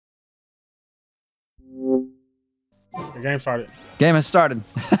The game started. Game has started.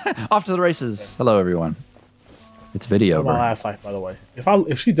 Off to the races. Hello, everyone. It's video. My last life, by the way.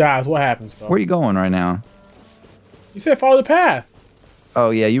 If she dies, what happens, bro? Where are you going right now? You said follow the path. Oh,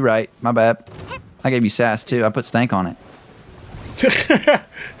 yeah, you're right. My bad. I gave you sass, too. I put stank on it.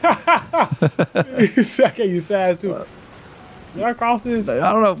 I gave you sass, too. Did I cross this?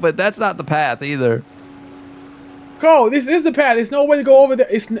 I don't know, but that's not the path either. Go. This is the path. There's no way to go over there.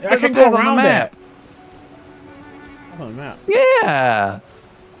 I can't go around that. On the map. Yeah.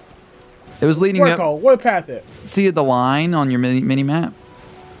 It was leading me up. What a path there. See the line on your mini map?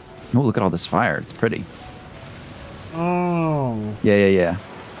 Oh, look at all this fire. It's pretty. Oh. Yeah.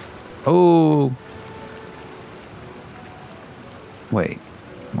 Oh. Wait.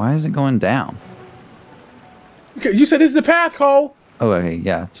 Why is it going down? Okay, you said this is the path, Cole. Oh, okay.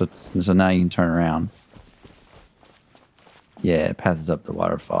 Yeah. So now you can turn around. Yeah, path is up the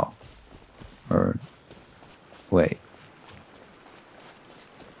waterfall. Or wait.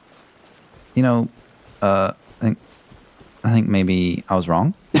 You know, I think maybe I was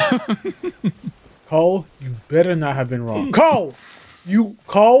wrong. Cole, you better not have been wrong. Cole!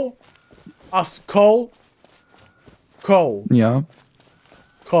 Cole? Cole. Yeah.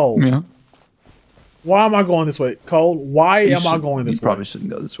 Cole. Yeah. Why am I going this way? Cole, why am I going this way? You probably shouldn't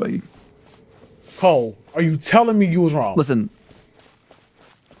go this way. Cole, are you telling me you was wrong? Listen.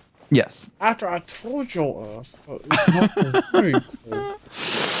 Yes. After I told your ass, it's not very cool.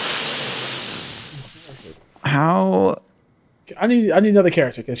 How? I need another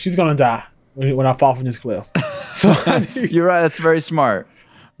character because she's gonna die when I fall from this cliff. So you're right. That's very smart.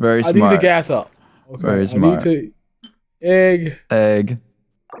 Very smart. I need to gas up. Okay. Very smart. I need to egg.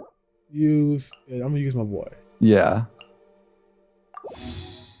 Use. I'm gonna use my boy. Yeah.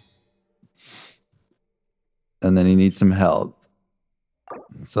 And then he needs some help.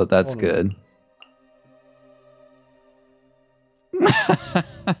 So that's good.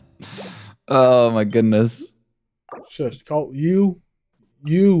 Oh my goodness. Shush. Call you.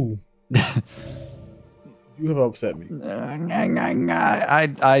 You have upset me.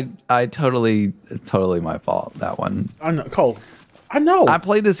 I totally my fault, that one. I know, Cole. I know. I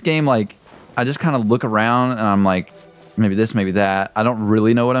play this game like I just kind of look around and I'm like, maybe this, maybe that. I don't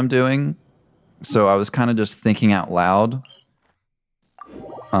really know what I'm doing. So I was kind of just thinking out loud.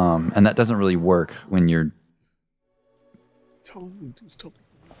 And that doesn't really work when you're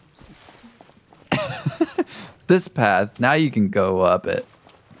this path. Now you can go up it.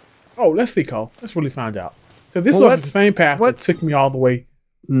 Oh, let's see, Cole. Let's really find out. So this was the same path that took me all the way.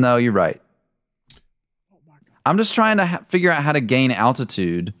 No, you're right. Oh my God. I'm just trying to figure out how to gain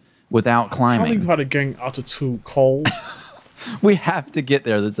altitude without climbing. Tell me how to gain altitude, Cole. We have to get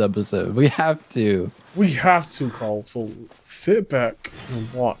there this episode. We have to. We have to, Cole. So sit back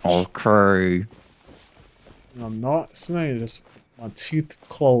and watch. Okay. And I'm not saying this. My teeth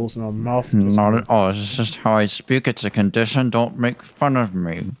closed and my mouth. Not at all. It's just how I speak. It's a condition. Don't make fun of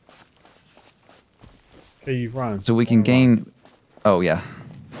me. Okay, you run. So we can gain. Oh yeah.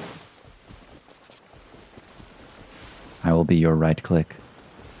 I will be your right click.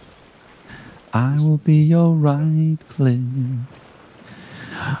 I will be your right click.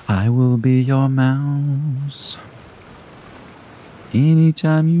 I will be your mouse.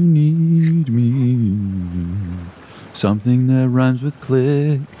 Anytime you need me. Something that rhymes with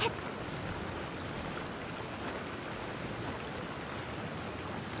click.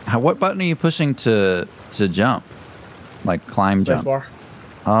 What button are you pushing to jump? Like climb jump? Bar.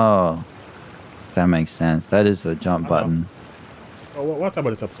 Oh. That makes sense. That is the jump button. Oh, what about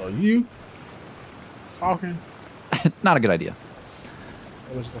this episode? You talking? Not a good idea.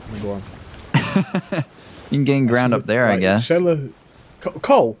 Let's open the door. You can gain ground up there, I guess.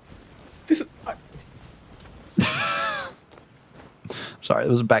 Cole, this. Sorry, it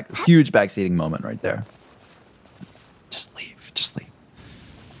was a huge backseating moment right there. Just leave. Just leave.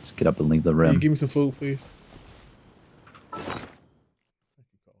 Just get up and leave the room. Can you give me some food, please?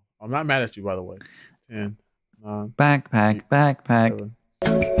 I'm not mad at you, by the way. 10, 9. Backpack.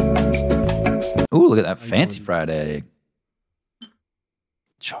 7. Ooh, look at that fancy fried egg.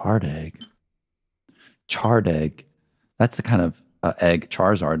 Charred egg. Charred egg. That's the kind of egg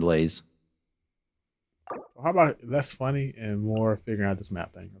Charizard lays. How about less funny and more figuring out this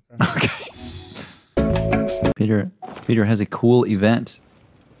map thing? Okay. Peter has a cool event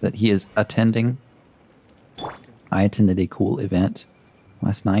that he is attending. I attended a cool event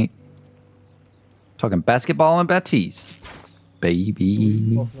last night. Talking basketball and Baptiste.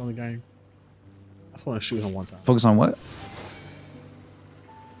 Baby. Focus on the game. I just want to shoot him one time. Focus on what?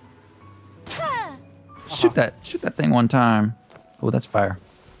 Shoot that thing one time. Oh, that's fire.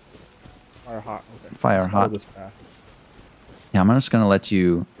 Fire hot. Okay. Fire hot. This path. Yeah, I'm just gonna let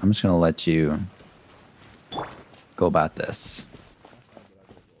you. Go about this.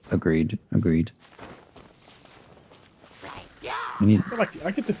 Agreed. Agreed. We need. I feel like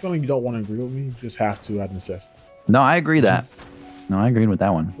I get the feeling you don't want to agree with me. You just have to out of necessity. No, I agree that. No, I agreed with that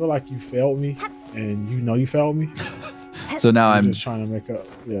I one. feel like you failed me, and you know you failed me. So now I'm just trying to make up.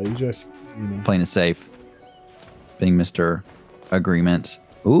 Yeah, you just playing it safe. Being Mr. Agreement.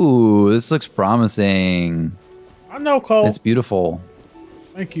 Ooh, this looks promising. I know, Cole. It's beautiful.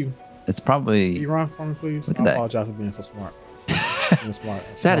 Thank you. It's probably. Can you run for me, please? Look I at that. apologize for being so smart. Smart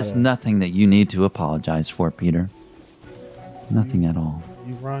That is nothing that you need to apologize for, Peter. Nothing at all.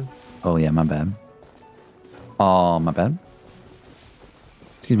 You run. Oh yeah, my bad. Oh, my bad.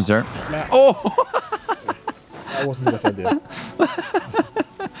 Excuse me, sir. Slap. Oh! That wasn't the best idea.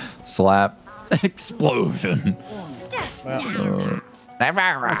 Slap. Explosion. Slap.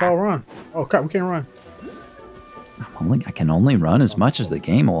 Cole, run. Oh crap, we can't run. I can only run as much as the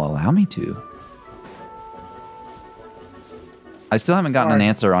game will allow me to. I still haven't gotten an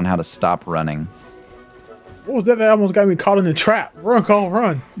answer on how to stop running. What was that? That almost got me caught in the trap. Run, Cole,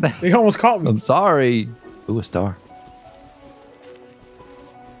 run. They almost caught me. I'm sorry. Ooh, a star.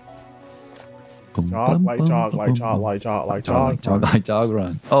 Jog, like jog, like jog, like jog, like jog. Jog, like jog,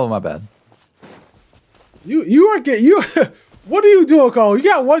 run. Oh, my bad. You are getting you. What are you doing, Cole? You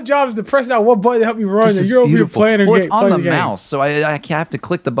got one job is to press that one button to help you run, and you're over here playing a game. Well, it's on the mouse, so I have to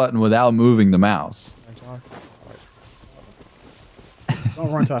click the button without moving the mouse.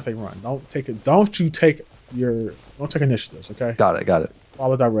 Don't run till I say run. Don't take it. Don't take initiatives, okay? Got it, got it.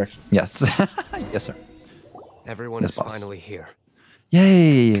 Follow directions. Yes. Yes, sir. Everyone is finally here.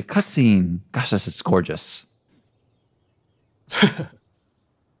 Yay, cutscene. Gosh, this is gorgeous. What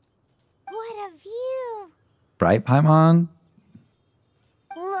a view. Bright Paimon?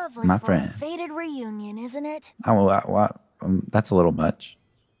 Lovely My for friend. a fated reunion, isn't it? That's a little much.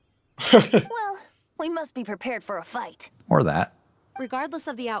 Well, we must be prepared for a fight. Or that. Regardless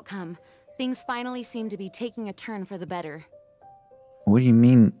of the outcome, things finally seem to be taking a turn for the better. What do you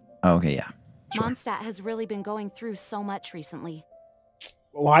mean? Oh, okay, yeah. Sure. Mondstadt has really been going through so much recently.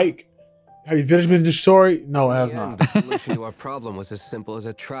 Like, have you finished the story? No, it has not. The solution to our problem was as simple as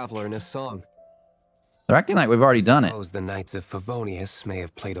a traveler in a song. They're acting like we've already done it. Suppose the Knights of Favonius may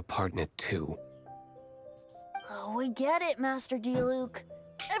have played a part in it too. Oh, we get it, Master Diluc.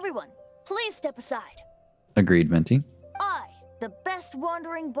 Everyone, please step aside. Agreed, Venti. I, the best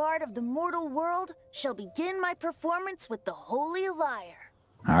wandering bard of the mortal world, shall begin my performance with the Holy Lyre.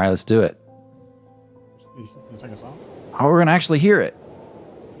 All right, let's do it. You can sing a song? Oh, we're going to actually hear it.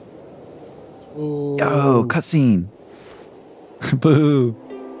 Ooh. Oh, cutscene. Boo.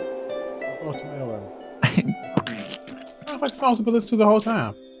 Oh, tomato. Sounds like songs people listen to the whole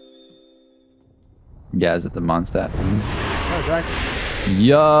time. Yeah, is it the Mondstadt? Oh, Dragon.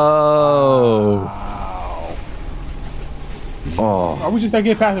 Yo. Wow. Oh. Are we just not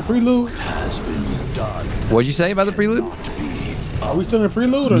getting past the prelude? Has been done. What'd you say about the prelude? Are we still in the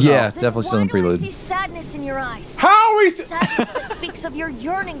prelude or Yeah, no? definitely still in the Why do I prelude. see sadness in your eyes? How are we Sadness that speaks of your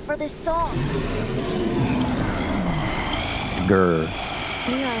yearning for this song. Grr.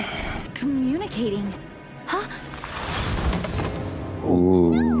 We are communicating. Huh?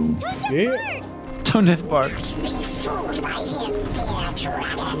 Ooh. Yeah. Don't hit Bart. Be fooled by him, dear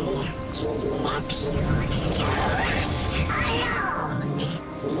dragon. He left you to rot alone.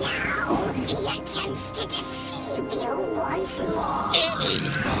 Now he attempts to deceive you once more.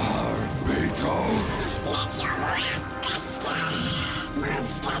 Beatles. Let your wrath fester.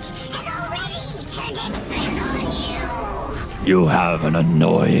 Mondstadt has already turned its back on you. You have an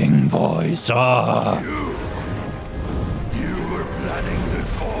annoying voice. Ah. You were planning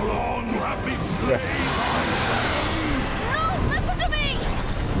this all along, Happy Slip. No, listen to me!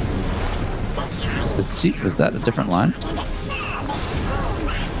 Was that a different line? The service, true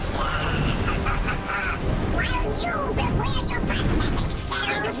master. While you beware your pathetic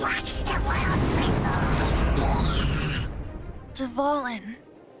selves, watch the world tremble with fear. Dvalin.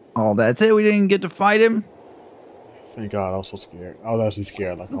 Oh, that's it? We didn't get to fight him? Thank God, I was so scared. I was actually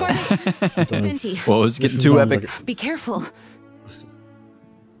scared. Like, Venti, Well, it's This getting is too going epic. be careful.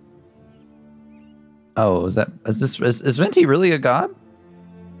 Oh, is Venti really a god?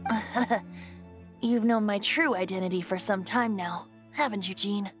 You've known my true identity for some time now, haven't you,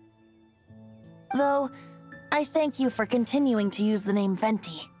 Jean? Though, I thank you for continuing to use the name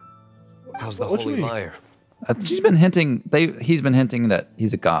Venti. How's the What you Holy mean? Lyre? He's been hinting that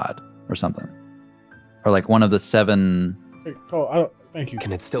he's a god or something. Or like one of the 7. Hey, Cole, thank you.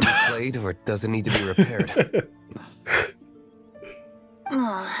 Can it still be played, or does it need to be repaired?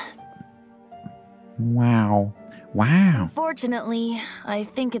 Ugh. Wow. Wow. Unfortunately, I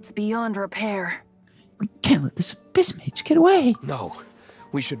think it's beyond repair. We can't let this abyss mage get away. No,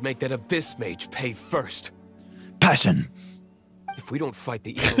 we should make that abyss mage pay first. Passion. If we don't fight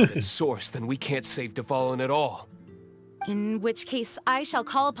the evil at its source, then we can't save Dvalin at all. In which case, I shall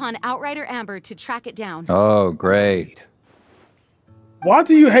call upon Outrider Amber to track it down. Oh, great. Why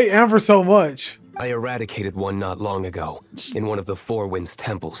do you hate Amber so much? I eradicated one not long ago, in one of the Four Winds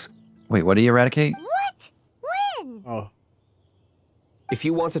temples. Wait, what do you eradicate? What? When? Oh. If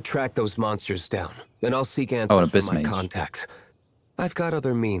you want to track those monsters down, then I'll seek an answers abyss from my mage. contacts. I've got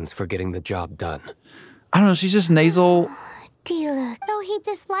other means for getting the job done. I don't know. She's just nasal. Dealer. Though he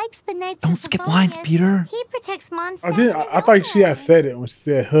dislikes the Knights Don't of skip Favonius, lines, Peter. He protects monsters. I thought she had said it when she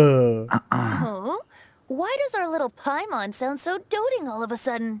said, huh. Huh? Why does our little Paimon sound so doting all of a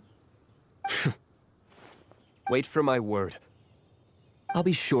sudden? Wait for my word. I'll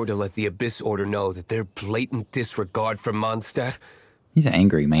be sure to let the Abyss Order know that their blatant disregard for Mondstadt He's an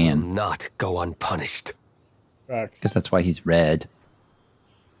angry will man. not go unpunished. Facts. Guess that's why he's red.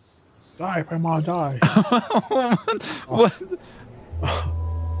 Die, Paimon, die. What?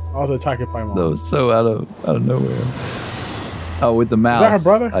 I was attacking Paimon. That was so out of nowhere. Oh, with the mouse. that her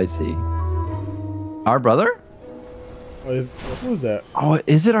brother? I see. Our brother? What was that? Oh,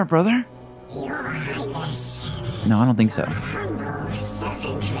 is it our brother? Your Highness, No, I don't think so. humble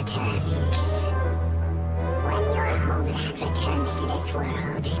servant returns. When your homeland returns to this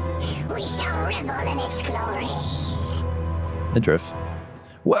world, we shall revel in its glory. Midriff.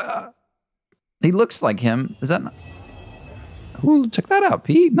 What? He looks like him. Is that not... Ooh, check that out,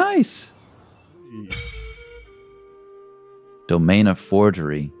 Pete. Nice. Domain of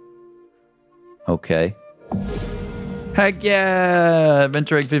Forgery. Okay. Heck yeah!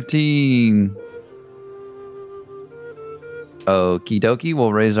 Adventure Egg 15. Okie dokie.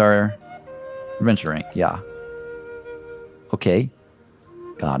 We'll raise our adventure rank. Yeah. Okay.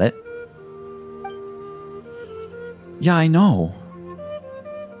 Got it. Yeah, I know.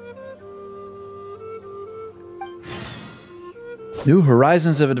 New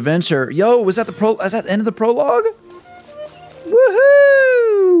Horizons of Adventure. Yo, was that the end of the prologue?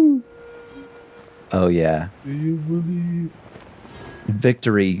 Woohoo! Oh yeah. Do you believe?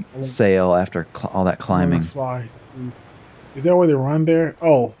 Victory sale after all that climbing. Fly to... Is that where they run there?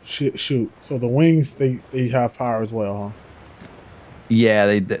 Oh, shit, shoot. So the wings, they have power as well, huh?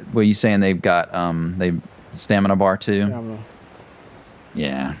 Yeah, what you saying? They've got they stamina bar too. Stamina.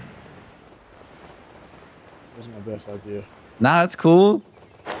 Yeah. That's my best idea. Nah, that's cool.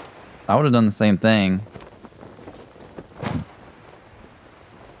 I would have done the same thing.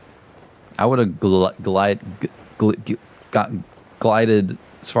 I would have glided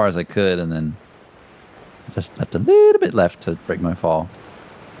as far as I could, and then just left a little bit left to break my fall.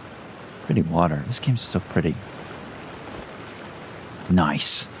 Pretty water. This game's so pretty.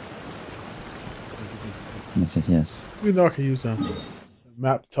 Nice. Yes. You know I can use a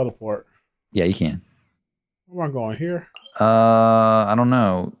map to teleport. Yeah, you can. Where am I going here? I don't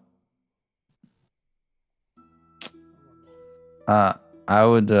know. I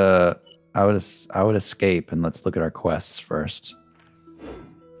would escape, and let's look at our quests first.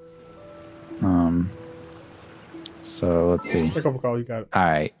 So let's see. Take over call. You got it. All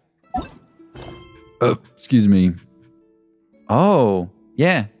right. Oh, excuse me. Oh,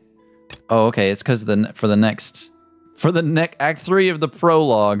 yeah. Oh, okay. It's because for the next Act 3 of the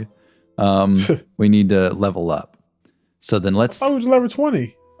prologue, we need to level up. So then let's. I was level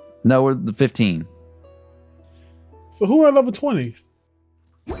 20. No, we're the 15. So who are level 20s?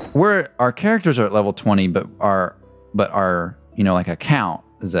 Our characters are at level 20, but our like account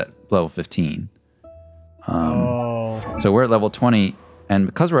is at level 15. So we're at level 20, and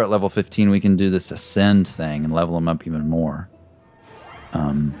because we're at level 15, we can do this ascend thing and level them up even more.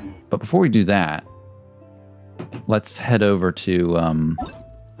 But before we do that, let's head over to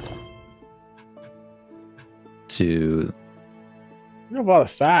You have a lot of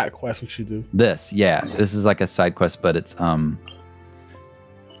side quests we should do. this. Yeah, this is like a side quest, but it's I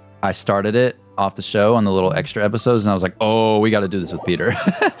started it off the show on the little extra episodes, and I was like, oh, we got to do this with Peter.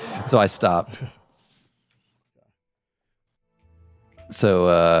 So I stopped.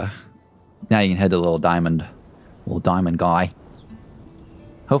 So now you can head to little diamond guy.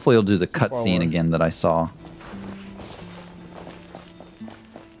 Hopefully he'll do the cutscene again that I saw.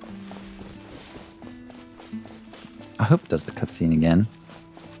 I hope it does the cutscene again.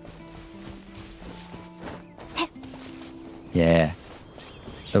 Yeah.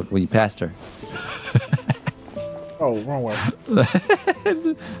 Oh, well, you passed her. Oh, wrong way.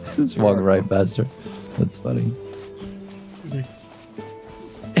 Just walk right past her. That's funny. Excuse me.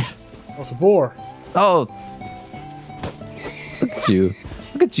 Oh, it's a boar. Oh, at you.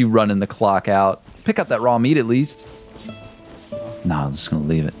 Look at you running the clock out. Pick up that raw meat at least. No, I'm just gonna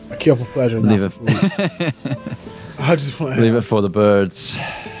leave it. I kill for pleasure. Leave not it. for food. I just want. Leave it for the birds.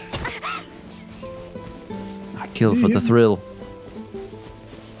 I kill for the thrill.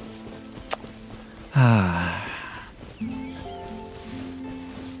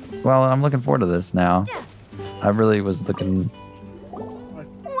 Well, I'm looking forward to this now. I really was looking.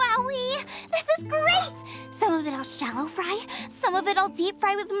 Wowie! This is great! Some of it I'll shallow fry, some of it I'll deep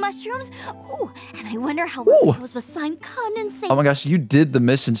fry with mushrooms. Ooh, and I wonder how well it goes with slime condensate. Oh my gosh, you did the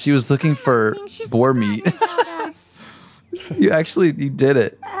mission. She was looking for boar meat. You did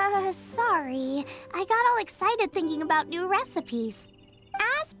it. Sorry. I got all excited thinking about new recipes.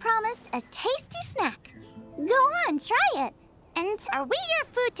 As promised, a tasty snack. Go on, try it. And are we your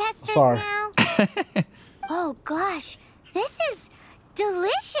food testers now? Oh gosh, this is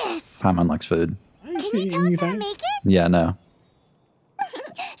delicious. Paimon likes food. Can you tell us how to make it? Yeah, no.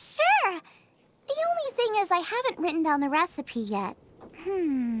 Sure. The only thing is I haven't written down the recipe yet.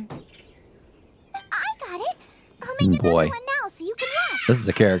 I got it. I'll make another one now so you can watch. This is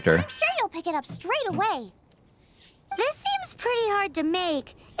a character. I'm sure you'll pick it up straight away. This seems pretty hard to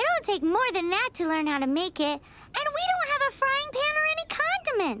make. It'll take more than that to learn how to make it. And we don't have a frying pan or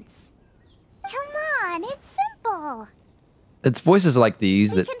any condiments. Come on, it's simple. It's voices like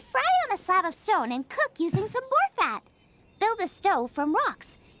these We that... can fry on a slab of stone and cook using some boar fat. Build a stove from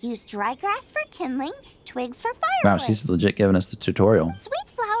rocks. Use dry grass for kindling, twigs for firewood. Wow, she's legit giving us the tutorial. Sweet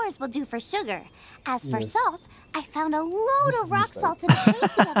flowers will do for sugar. As for salt, I found a load of rock salt in a cave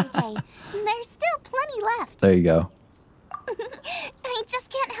the other day. And there's still plenty left. There you go. I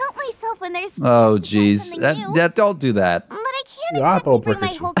just can't help myself when there's Oh, jeez. Don't do that. But I can't Yeah, I throw a exactly bring brick my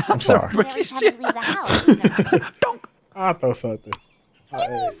at whole you. I'm kitchen sorry. every time I leave the house. Either. I'll throw something.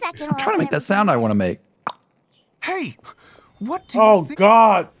 Give me a second. I'm trying to make that sound I want to make. Hey, what do you Oh think?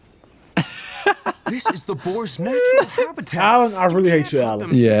 God, This is the boar's natural habitat. Alan, I really hate you,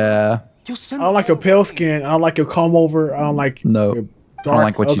 Alan. Yeah. You'll send I don't like your them pale skin. I don't like your comb over. I don't like No. your I dark, don't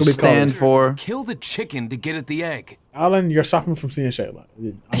like what you ugly stand colors. for. kill the chicken to get at the egg. Alan, you're stopping me from seeing Shayla.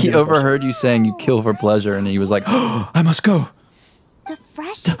 He overheard you saying you kill for pleasure, and he was like, oh, I must go. The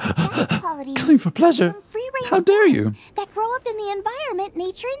freshest best quality Killing for pleasure? from free-range How dare you? worms that grow up in the environment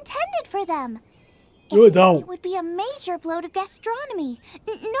nature intended for them. You don't. It would be a major blow to gastronomy.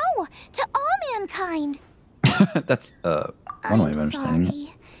 No, to all mankind. That's one way of understanding it.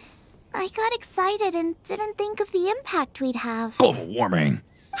 Sorry. I got excited and didn't think of the impact we'd have. Global warming.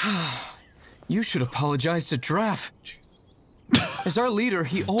 You should apologize to Draff. As our leader,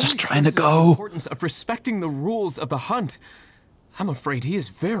 he always trying to stresses the go. importance of respecting the rules of the hunt. I'm afraid he is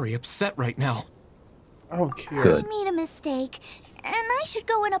very upset right now. I don't care. Good. I made a mistake, and I should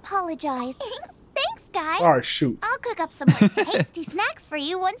go and apologize. Thanks, guys. All right, shoot. I'll cook up some more tasty snacks for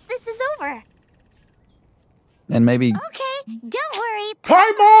you once this is over. And maybe Okay, don't worry.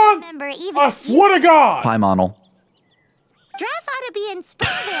 Paimon! Remember, even I swear to God. Paimonal. Draft ought to be in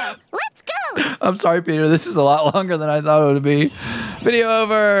Springville. Let's go. I'm sorry, Peter. This is a lot longer than I thought it would be. Video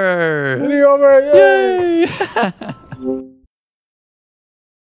over. Video over. Yay!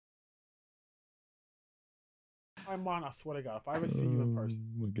 Paimon, I swear to God, if I ever see you in person,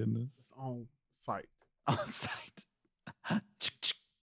 Oh my goodness. it's on site. On site.